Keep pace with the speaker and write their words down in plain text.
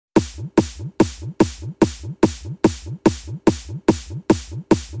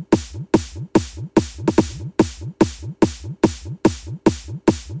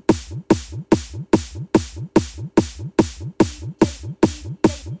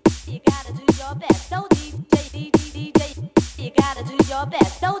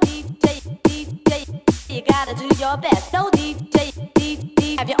your best. So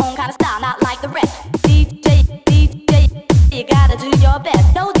DJ, have your own kind of style, not like the rest. DJ, you gotta do your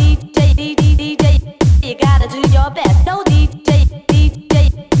best. So DJ, you gotta do your best. So DJ,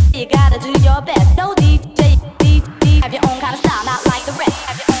 you gotta do your best. So DJ, have your own kind of style, not like the rest.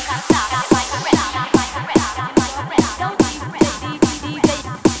 Have your own kind of style, not like the rest. Not like the rest. Not like the rest. So DJ,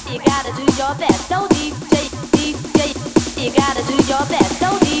 you gotta do your best. So DJ, you gotta do your best. So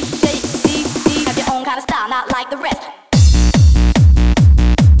DJ, have your own kind of style, not like the rest.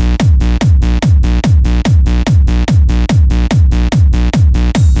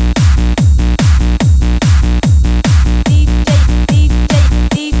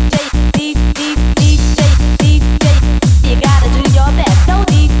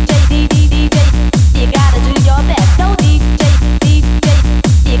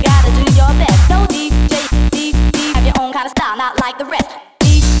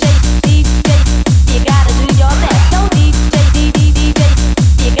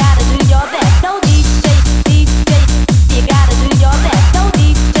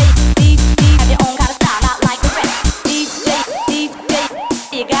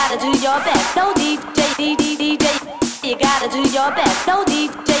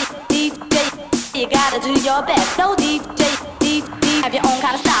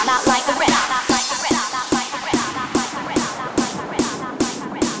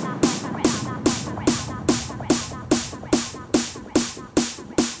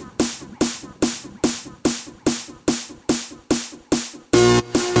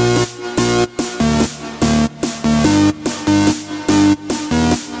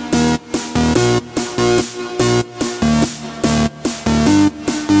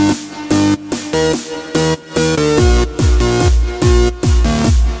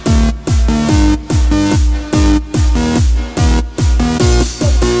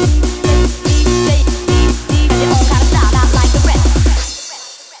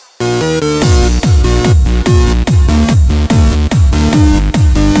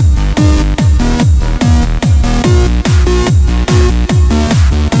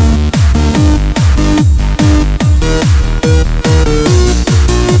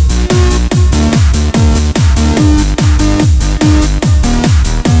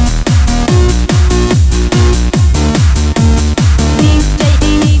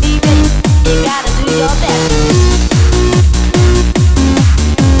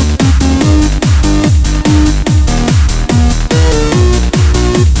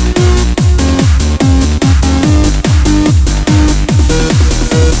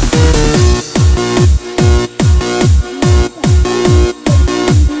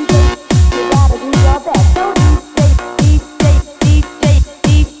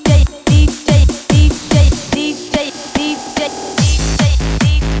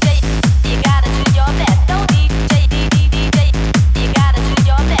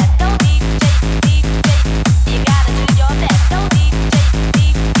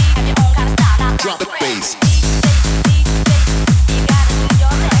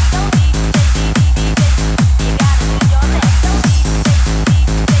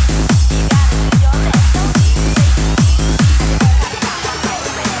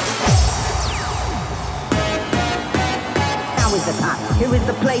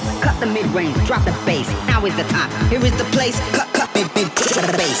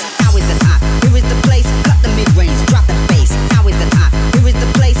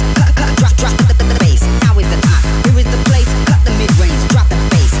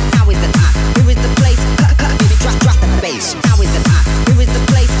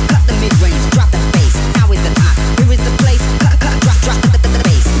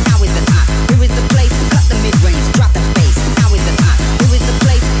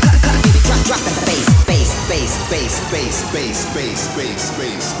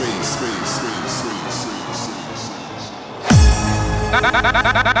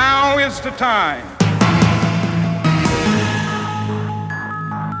 Now is the time.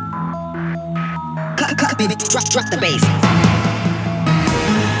 Cut, baby, drop the bass.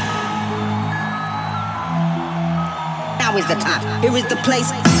 Now is the time. Here is the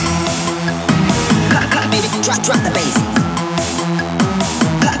place. Cut, baby, drop the bass.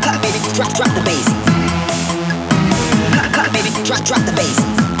 Cut, baby, drop the bass. Cut, baby, drop the bass.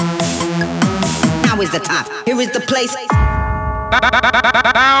 Now is the time. Here is the place.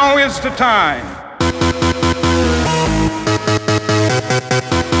 Now is the time.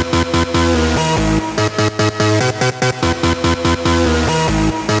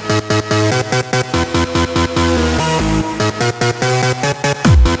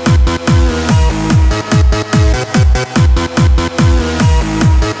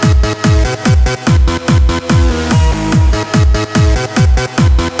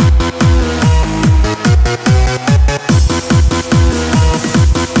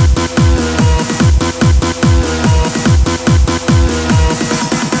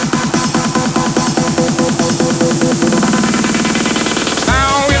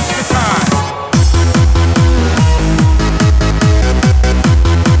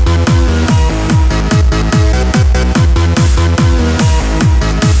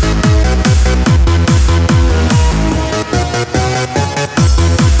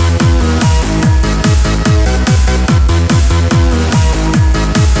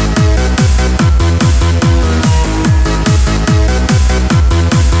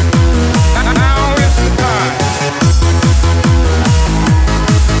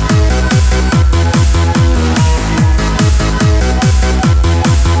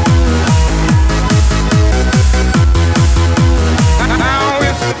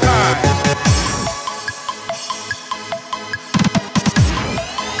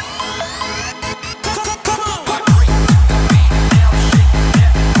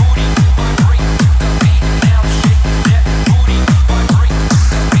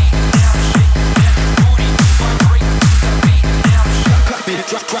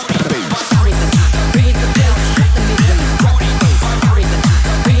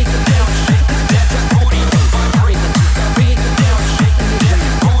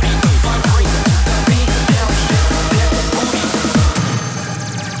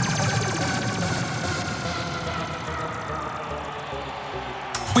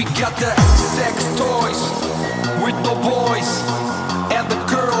 We got the sex toys with the boys and the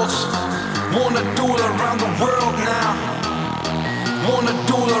girls. Wanna do it around the world now. Wanna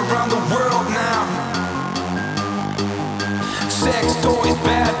do it around the world now. Sex toys,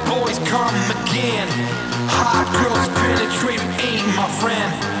 bad boys, come again. Hot girls penetrate, ain't my friend.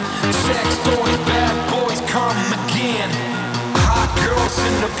 Sex toys, bad boys, come again. Hot girls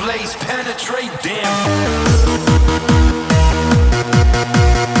in the place, penetrate them.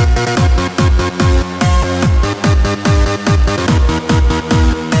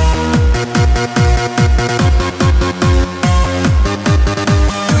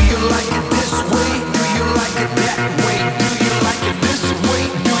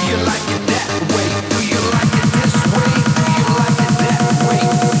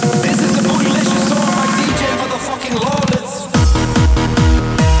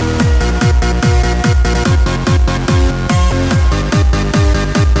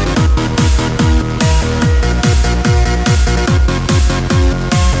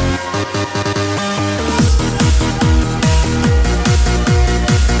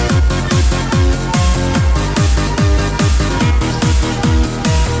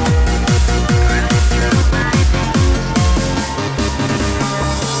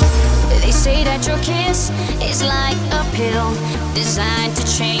 Designed to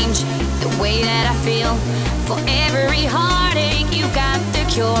change the way that I feel. For every heartache, you got the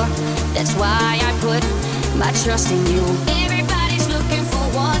cure. That's why I put my trust in you. Everybody's looking for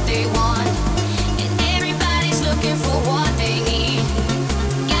what they want, and everybody's looking for what they need.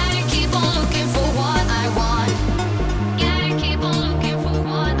 Gotta keep on looking for what I want. Gotta keep on looking for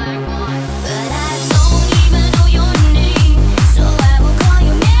what I want. But I don't even know your name, so I will call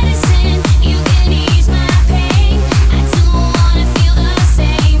you medicine. You can ease my pain. I don't wanna feel the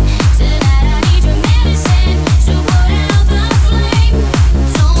same. Tonight I need your medicine to put out the flame.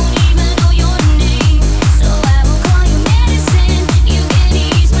 Don't even know your name, so I will call you medicine. You can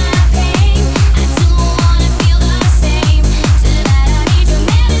ease my pain. I don't wanna feel the same. Tonight I need your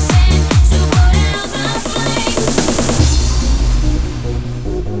medicine to put out the flame.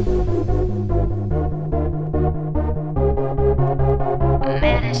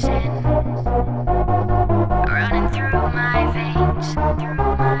 Medicine running through my veins,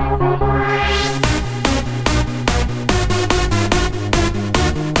 through my veins.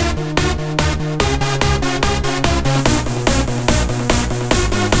 Running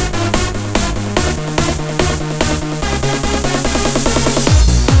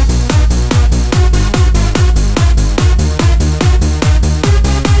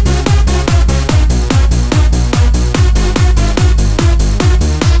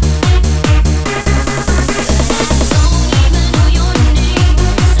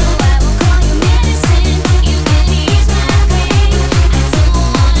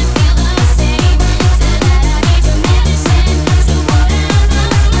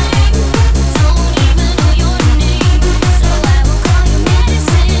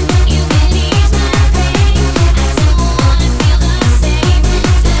my veins. But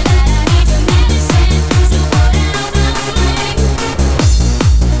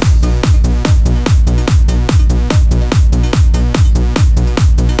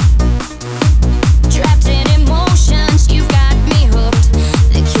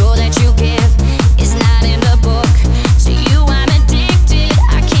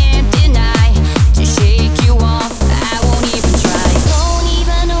don't even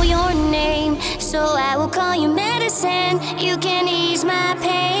know your name, so I will call you medicine. You can ease my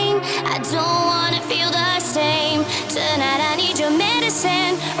pain. I don't wanna feel the same. Tonight I need your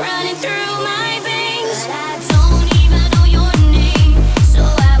medicine. Running through my veins. But I don't even know your name, so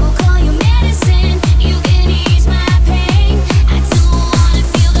I will call you medicine. You can ease my pain. I don't wanna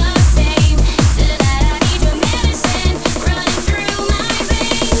feel the same. Tonight I need your medicine. To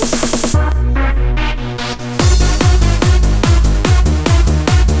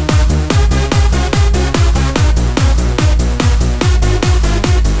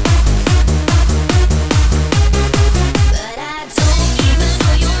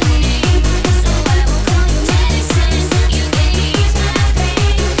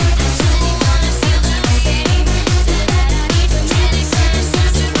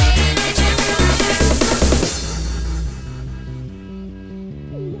manage your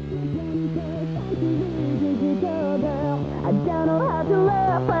I don't know how to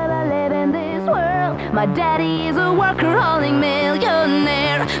love, but I live in this world. My daddy is a workaholic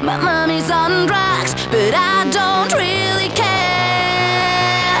millionaire. My mommy's on drugs, but I don't really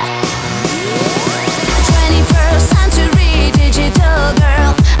care. 21st century digital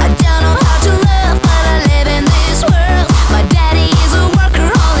girl. I don't know how to love, but I live in this world. My daddy is a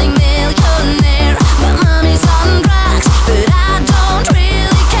workaholic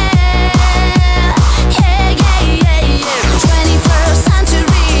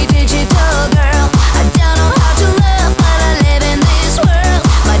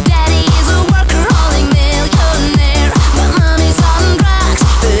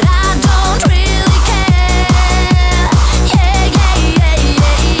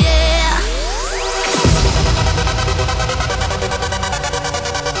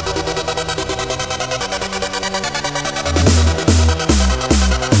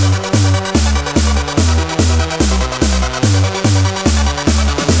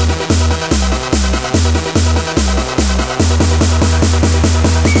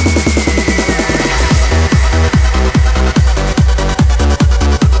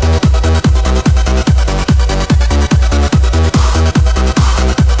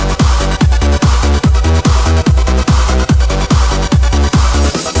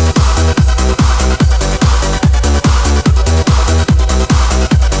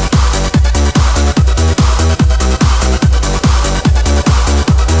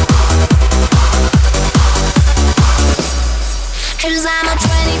I'm a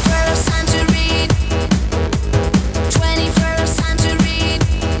 21st century, 21st century,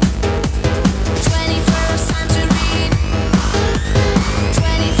 21st century,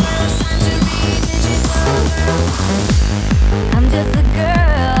 21st century digital girl. I'm just a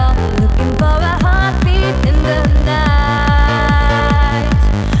girl looking for a heartbeat in the night.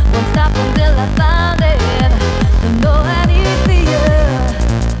 Won't stop until I found it. Don't know I need for you.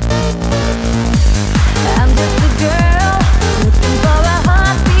 I'm just a girl looking for a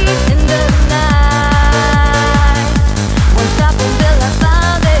heartbeat in the night. Won't stop until I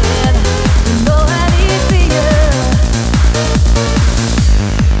found it. Don't know I need for you.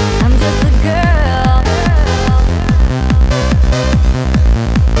 I'm just a girl.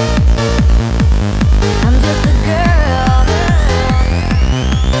 I'm just a girl.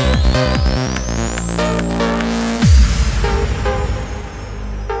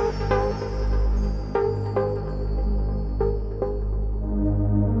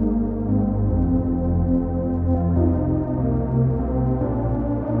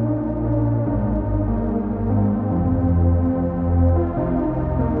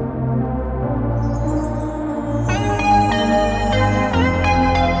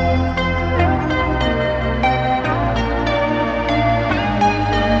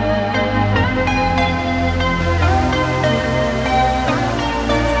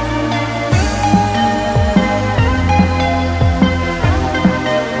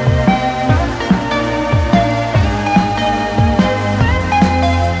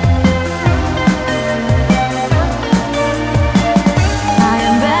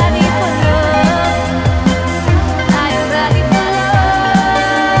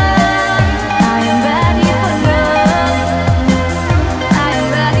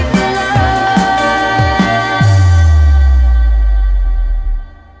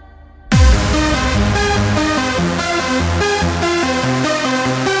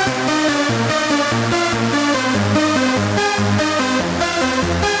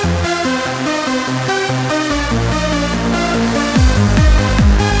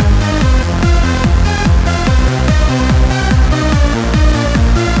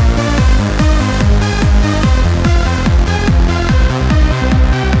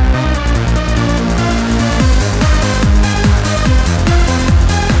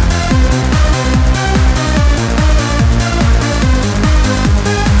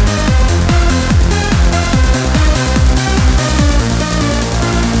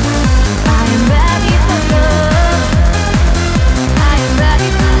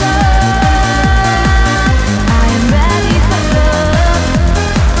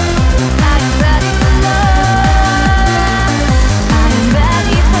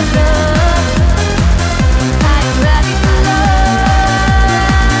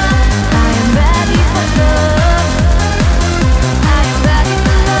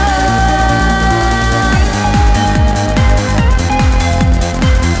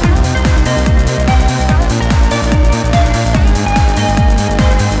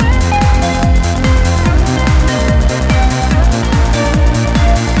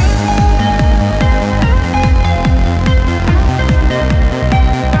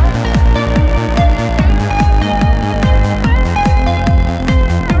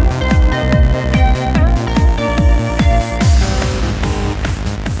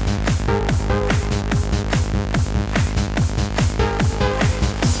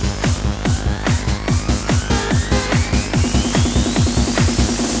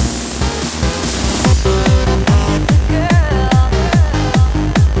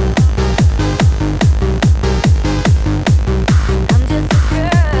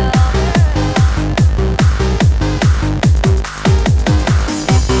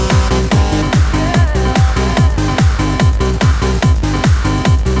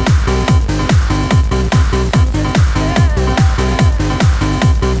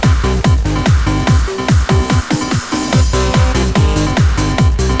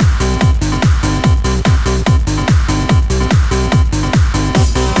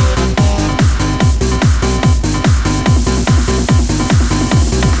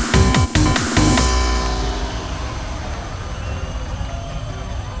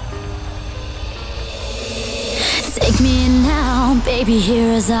 Baby,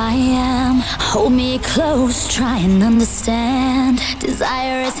 here as I am. Hold me close, try and understand.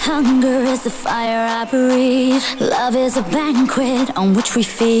 Desire is hunger, is the fire I breathe. Love is a banquet on which we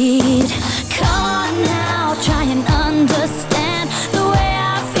feed. Come on now, try and understand the way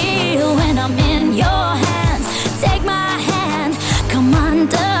I feel when I'm in your hands. Take my hand, come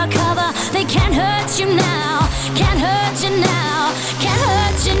undercover. They can't hurt you now, can't hurt you now, can't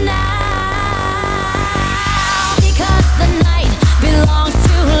hurt you now. Because the night belongs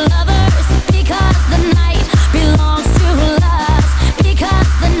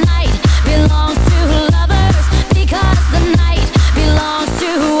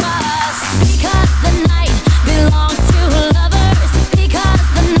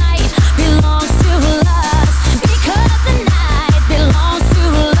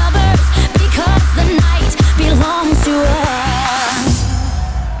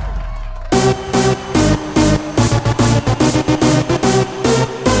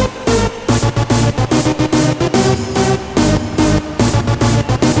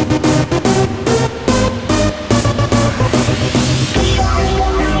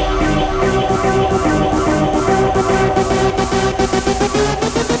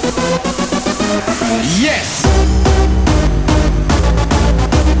Yes.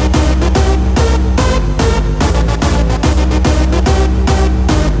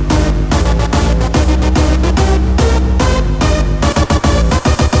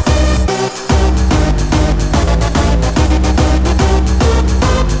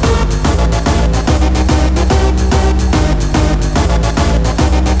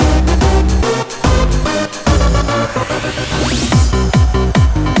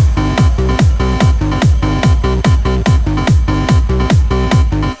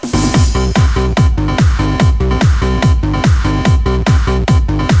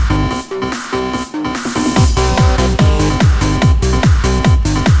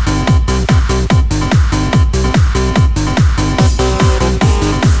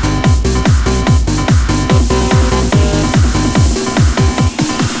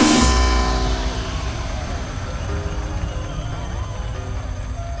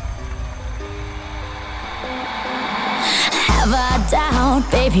 Have I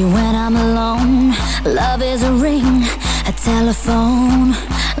doubt, baby, when I'm alone? Love is a ring, a telephone.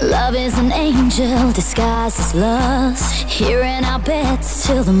 Love is an angel disguised as lust. Here in our beds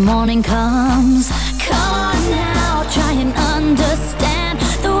till the morning comes. Come on now, try and understand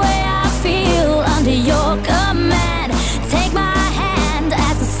the way I feel under your command. Take my hand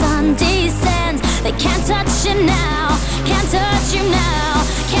as the sun descends. They can't touch you now, can't touch you now,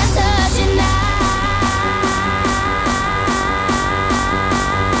 can't touch you now.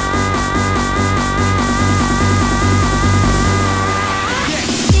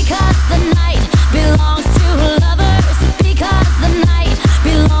 The night belongs to lovers, because the night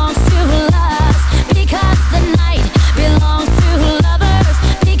belongs to us, because the night belongs to lovers,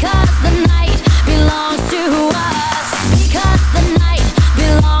 because the night belongs to us, because the night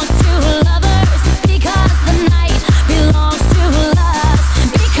belongs to lovers, because the night belongs to us,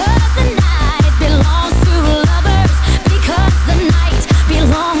 because the night belongs to lovers, because the night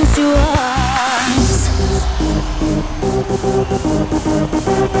belongs to us.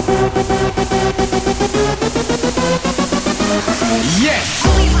 Yes.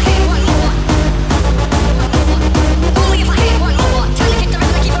 Only if I had one more. Only if I had one more. Trying to kick the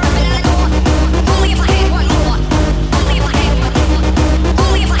rhythm and keep it rapping and I go on. Only if I had one more. Only if I had one more.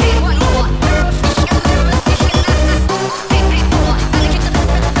 Only if I had one more. Oh,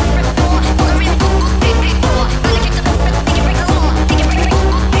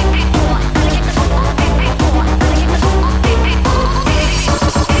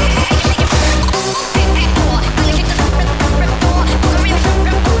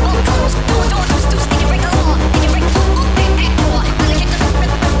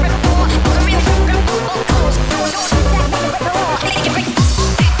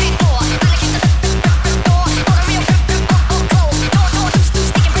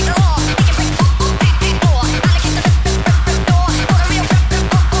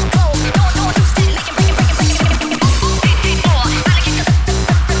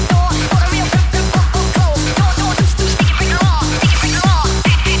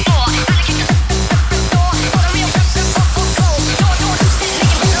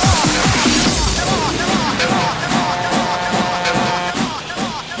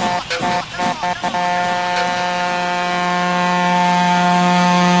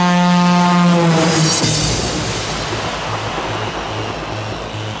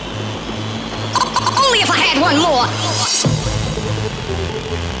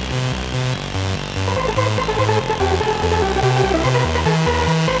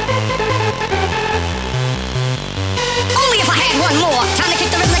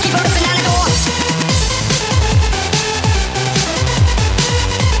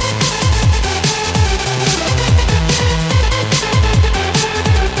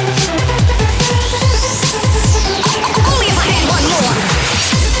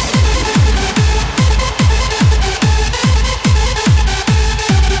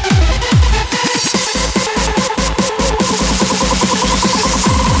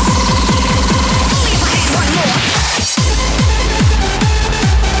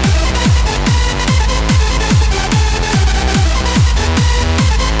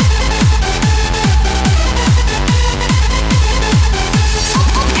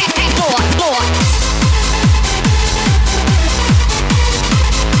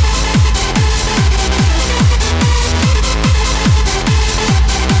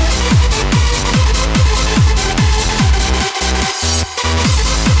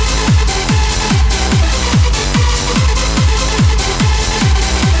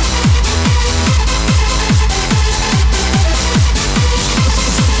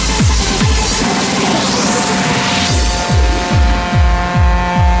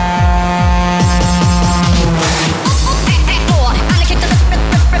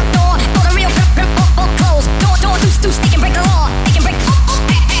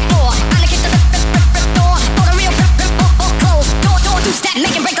 two-step,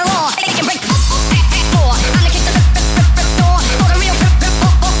 make it break the law. Make it break the law. I'm the kick to the door for the real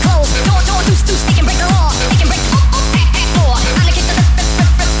close. Door, two-step, make it break the law. Make it break the law. I'm the kick to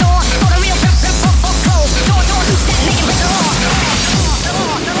the door for the real close. Door, two-step, make it break the law.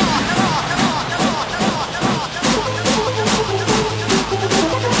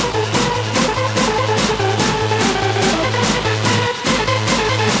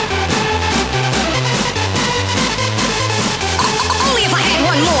 Only if I had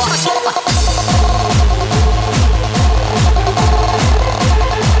one more.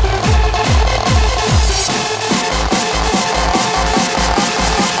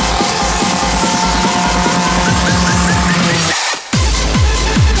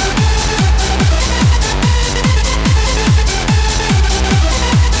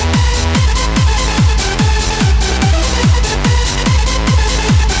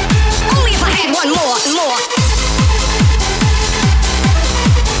 Only if I had one more.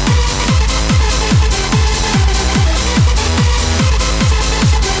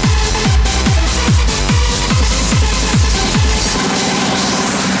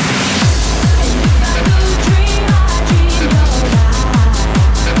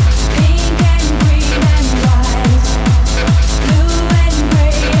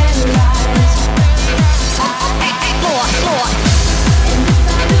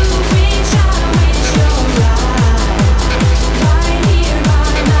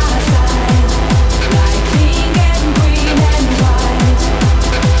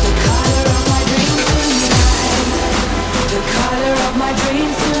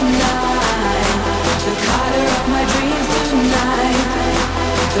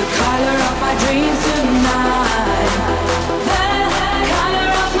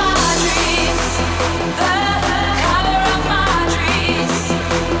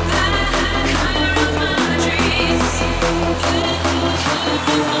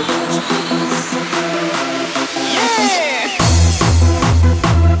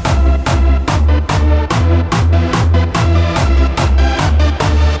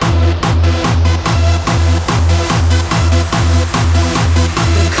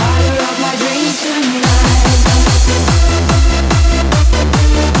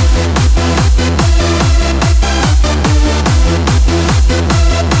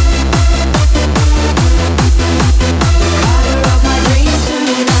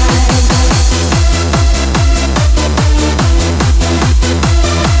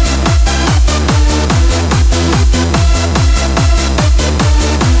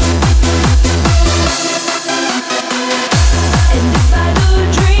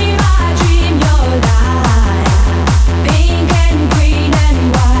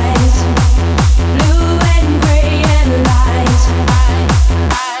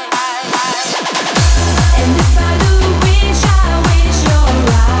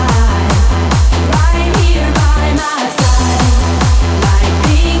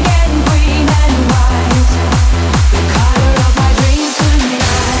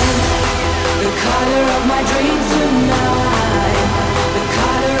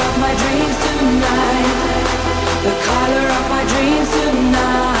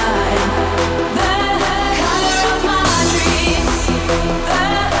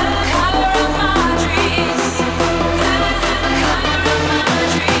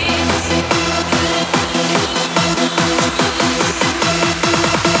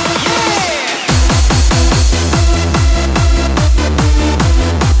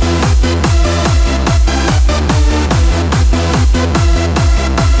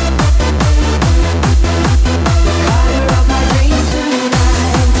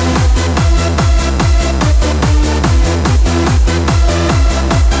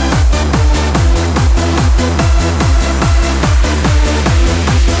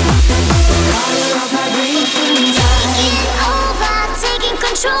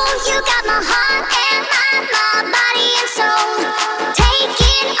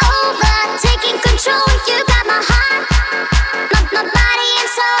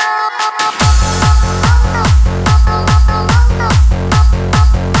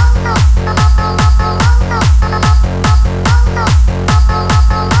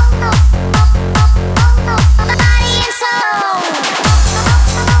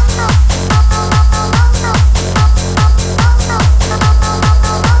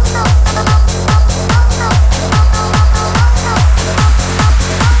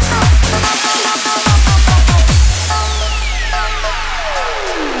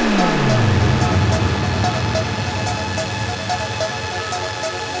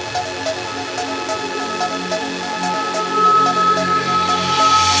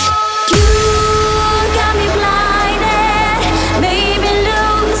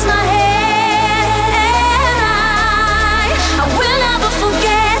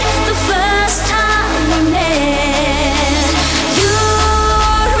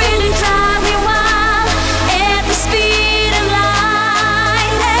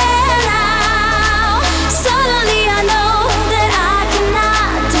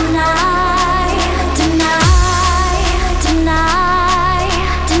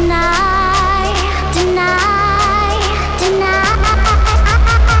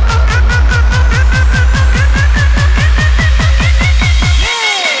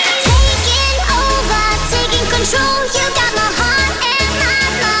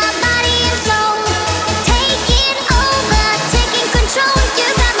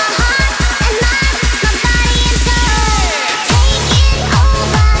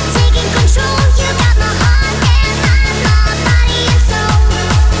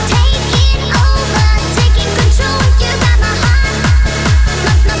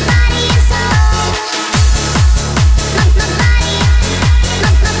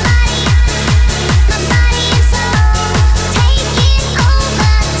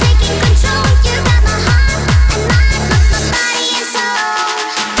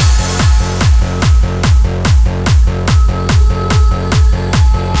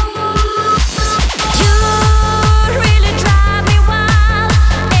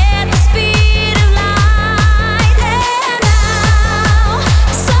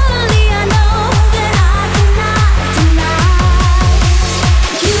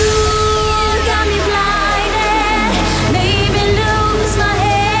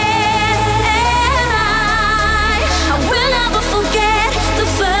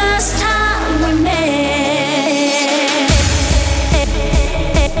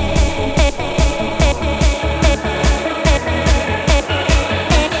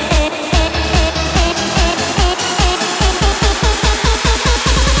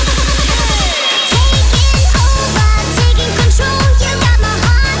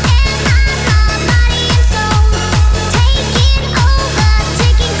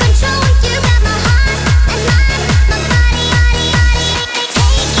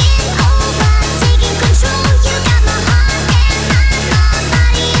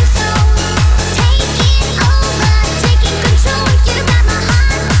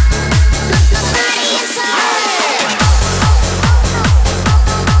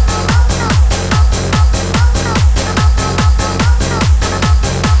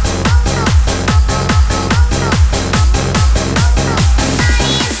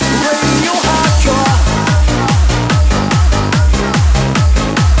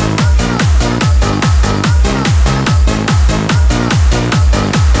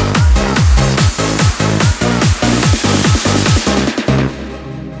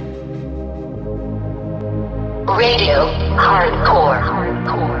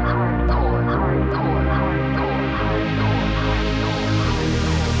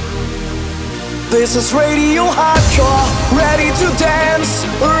 This is Radio Hardcore, ready to dance.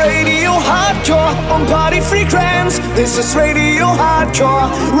 Radio Hardcore on Party Frequenz. This is Radio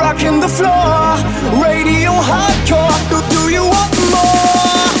Hardcore, rocking the floor. Radio Hardcore, do you want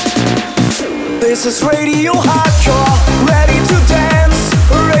more? This is Radio Hardcore, ready to dance.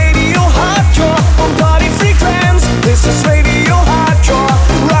 Radio Hardcore on Party Frequenz. This is Radio Hardcore,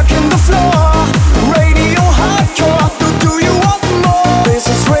 rocking the floor. Radio Hardcore, do you want more? This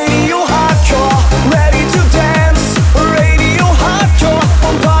is Radio Hardcore, ready to dance. Radio Hardcore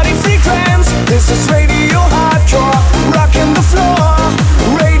on Party Frequenz. This is Radio Hardcore, rocking the floor.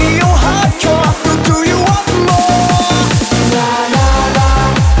 Radio Hardcore, do you want more? Na na na,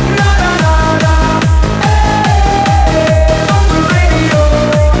 na na na na, hey, on the radio.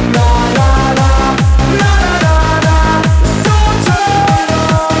 Na na na, na na na na, so turn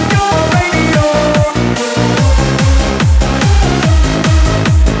on your radio.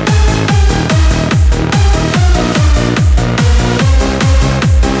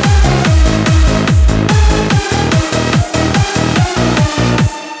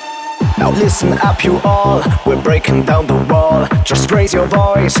 Now listen up you all, we're breaking down the wall. Just raise your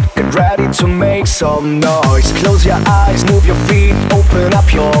voice, get ready to make some noise. Close your eyes, move your feet, open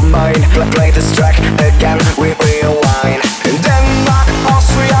up your mind. Play this track again, we rewind. In Denmark,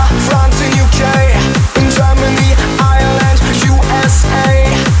 Austria, France and UK, in Germany, Ireland, USA.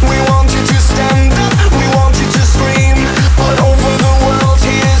 We want you to stand up, we want you to scream. All over the world,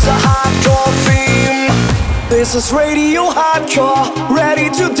 here's a hardcore theme. This is Radio Hardcore, ready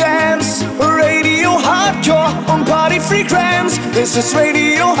to dance. Radio Hardcore on Party Frequenz. This is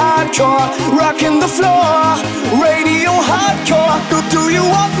Radio Hardcore, rocking the floor. Radio Hardcore, do you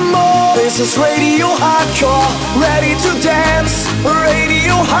want more? This is Radio Hardcore, ready to dance.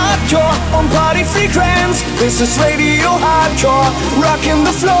 Radio Hardcore on Party Frequenz. This is Radio Hardcore, rocking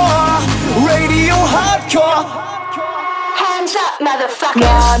the floor. Radio Hardcore. Hands up, motherfuckers.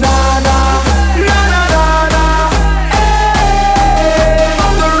 Na na na, na na na na, hey,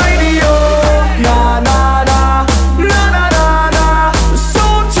 on the radio. Na na na, na na na na, so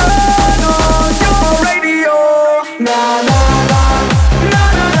turn on your radio. Na na na, na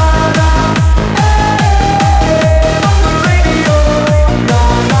na na na, hey, on the radio. Na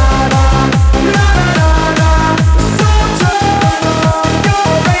na na, na na na na, so turn on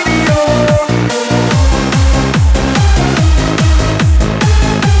your radio.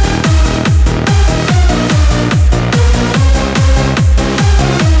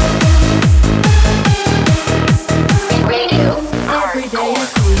 Every day I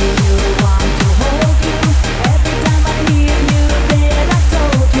see you, want to hold you. Every time I hear you, that I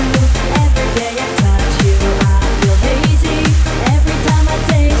told you. Every day I touch you, I feel hazy. Every time I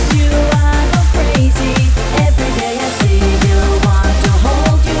taste you, I go crazy. Every day I see you, want to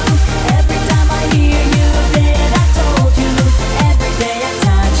hold you. Every time I hear you, that I told you. Every day I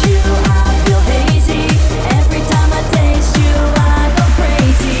touch you, I feel hazy. Every time I taste you, I go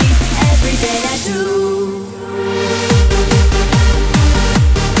crazy. Every day I do.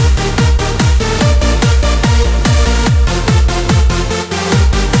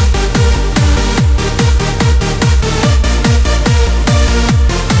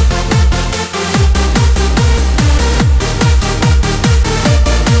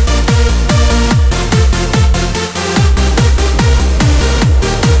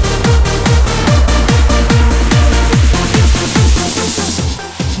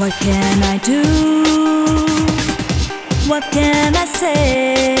 What can I do? What can I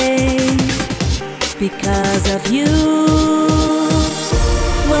say? Because of you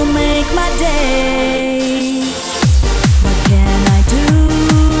will make my day. What can I do?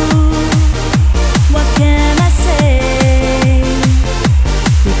 What can I say?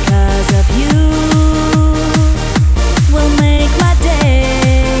 Because of you will make my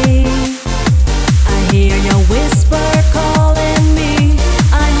day. I hear your whisper calling me.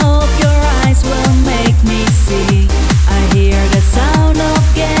 I hope your eyes will make me see. I hear the sound of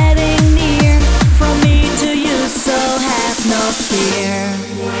getting near. From me to you, so have no fear.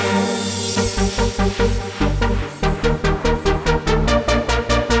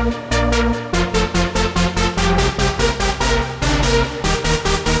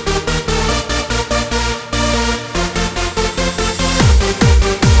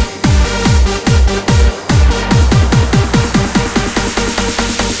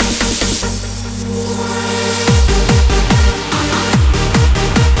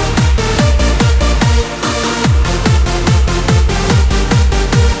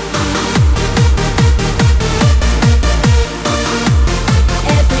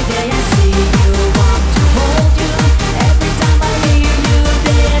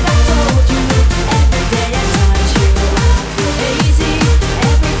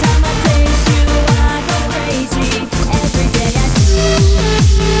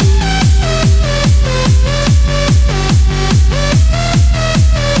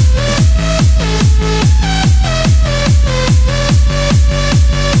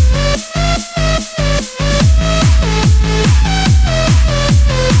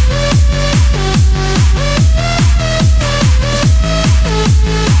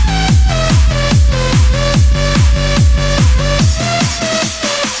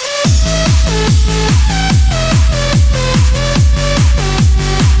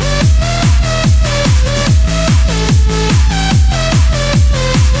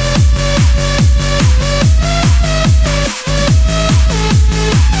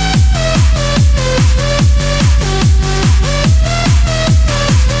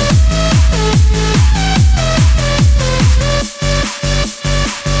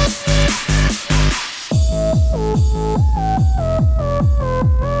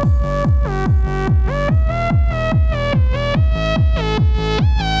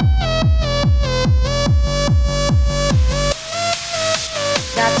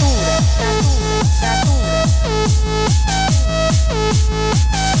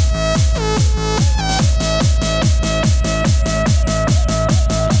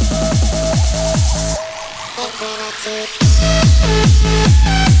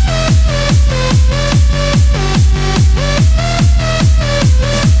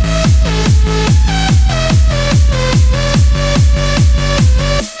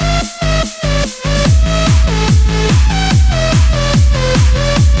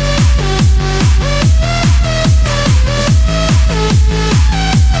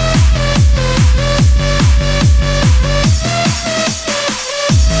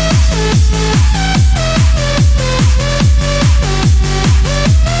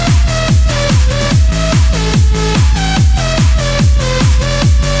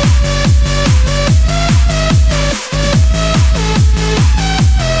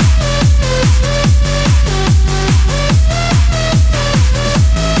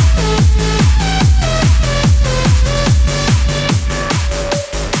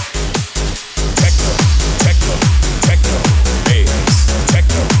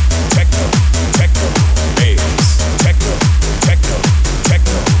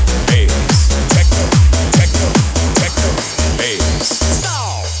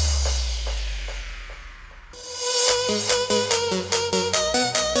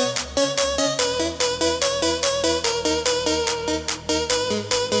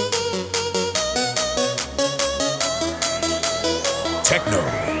 Techno,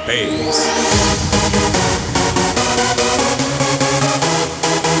 bass.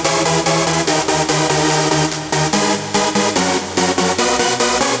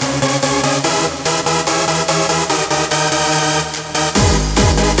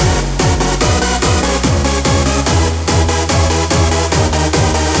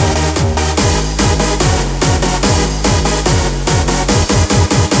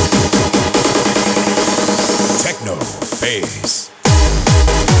 Techno, bass.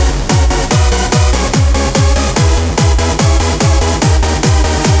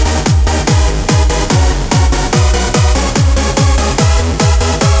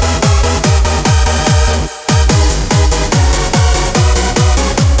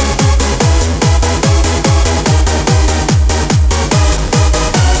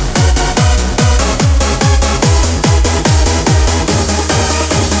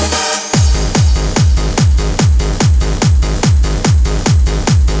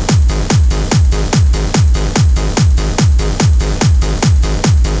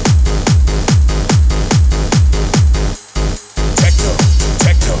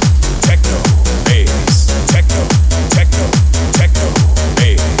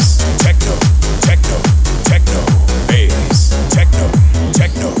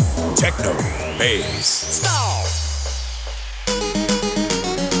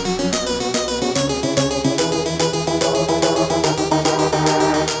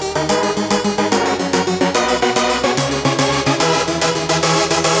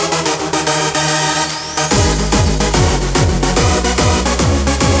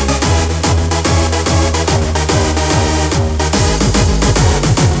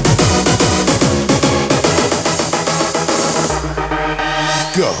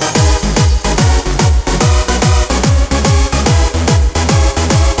 Go.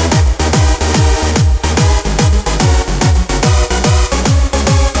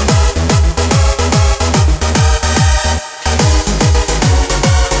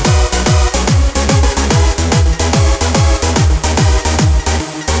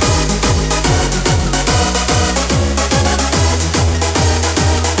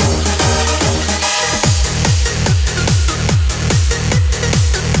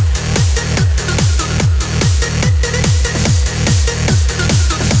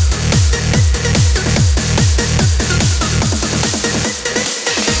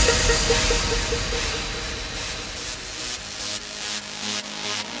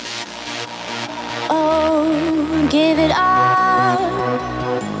 Oh, give it up.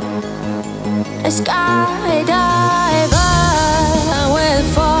 A skydiver will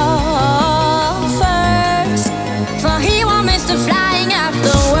fall first, for he won't miss the flying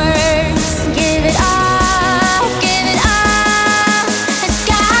afterwards. Give it up, give it up. A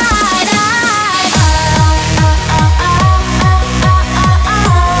skydiver,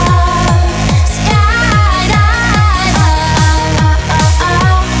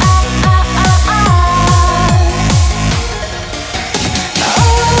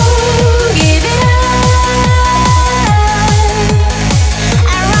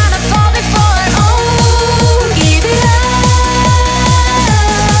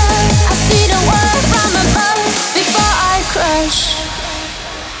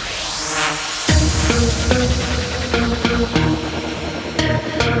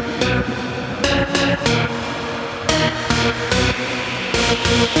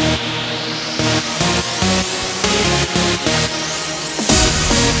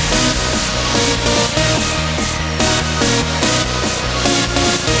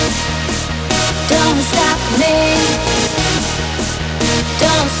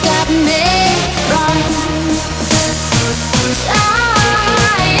 stop me from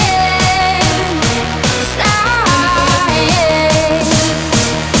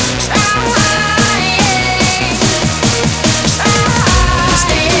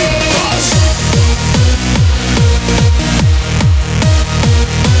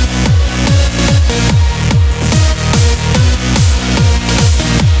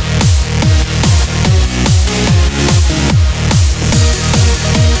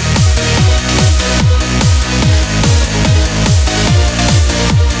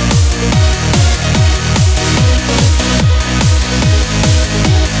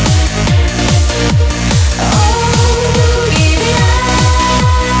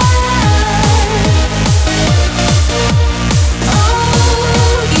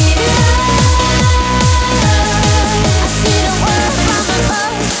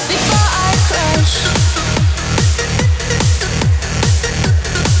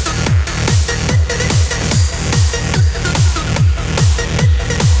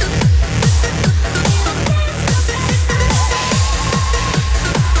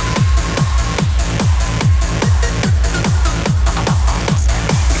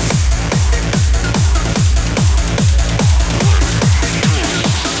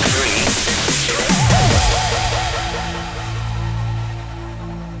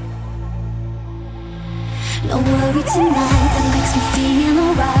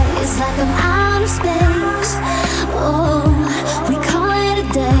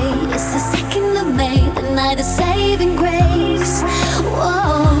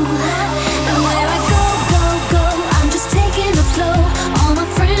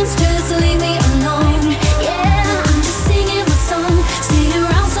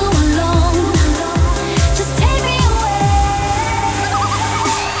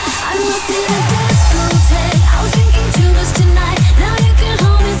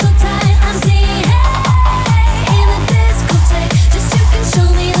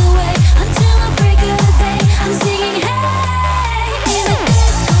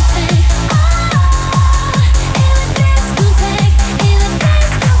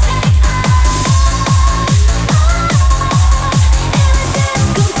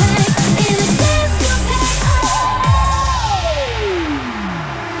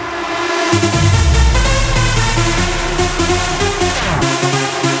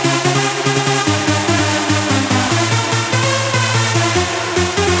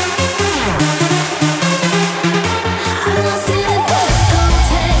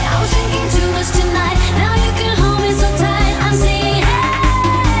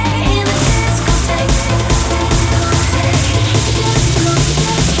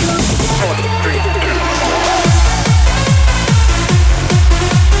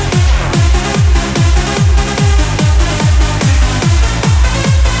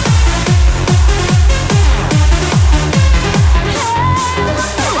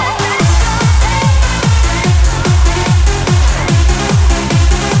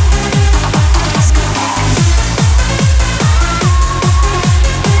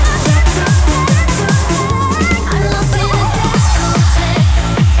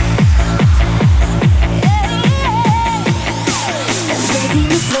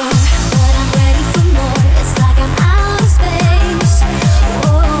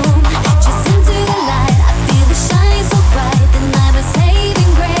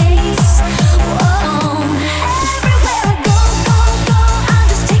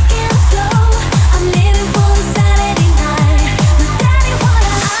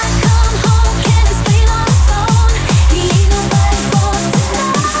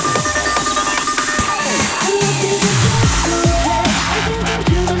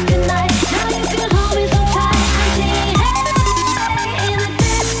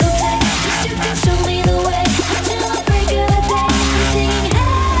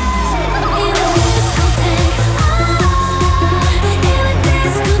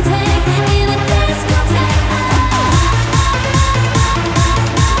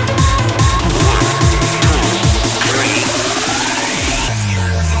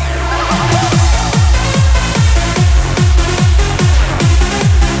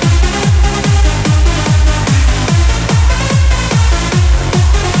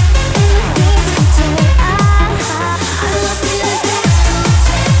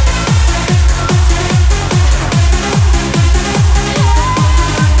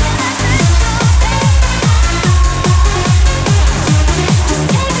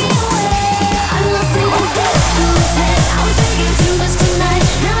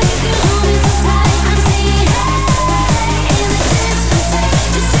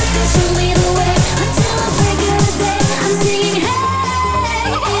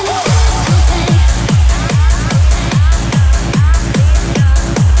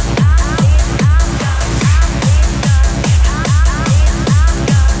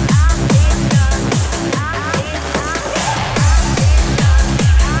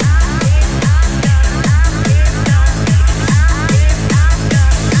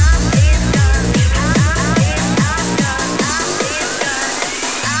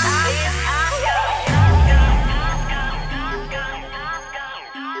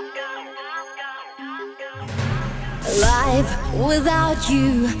Life without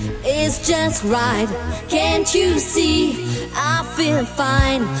you is just right. Can't you see? I feel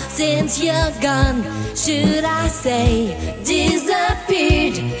fine since you're gone. Should I say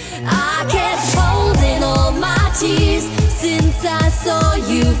disappeared? I kept holding all my tears since I saw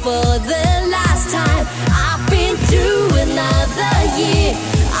you for the last time. I've been through another year.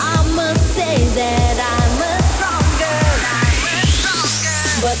 I must say that I'm a strong girl.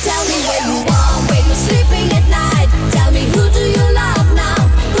 But tell me where you are when you're sleeping at night. Tell me, who do you love now?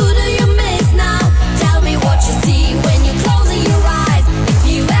 Who do you miss now? Tell me what you see when you're closing your eyes. If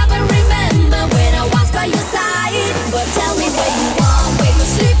you ever remember when I was by your side. But tell me where you are when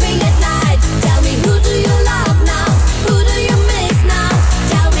you're sleeping at night. Tell me, who do you love now? Who do you miss now?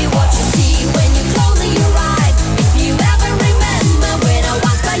 Tell me what you see when you're closing your eyes. If you ever remember when I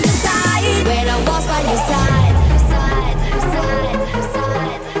was by your side. When I was by your side.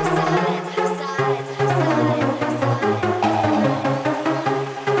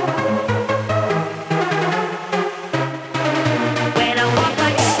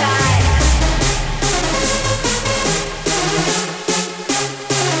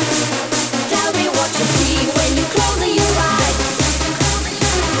 Tell me what you see when you're closing your eyes.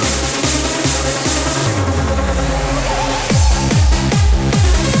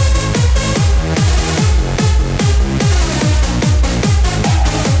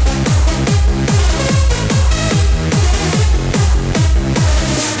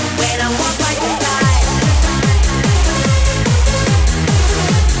 When I walk by your side.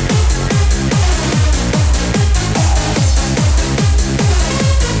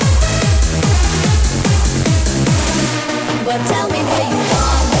 But tell me where you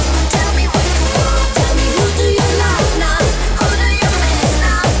are. Tell me where you are. Tell me, who do you love now? Who do you miss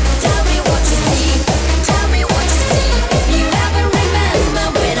now? Tell me what you see. Tell me what you see. If you ever remember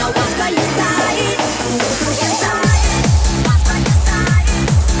when I was by your side. Your side. Was by your side.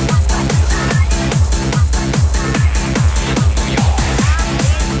 Was by your side.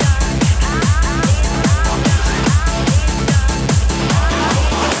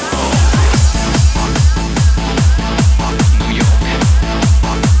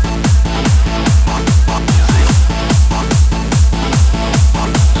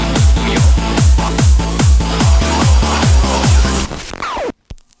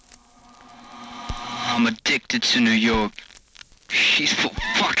 I'm addicted to New York. She's so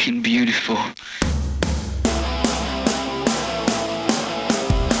fucking beautiful.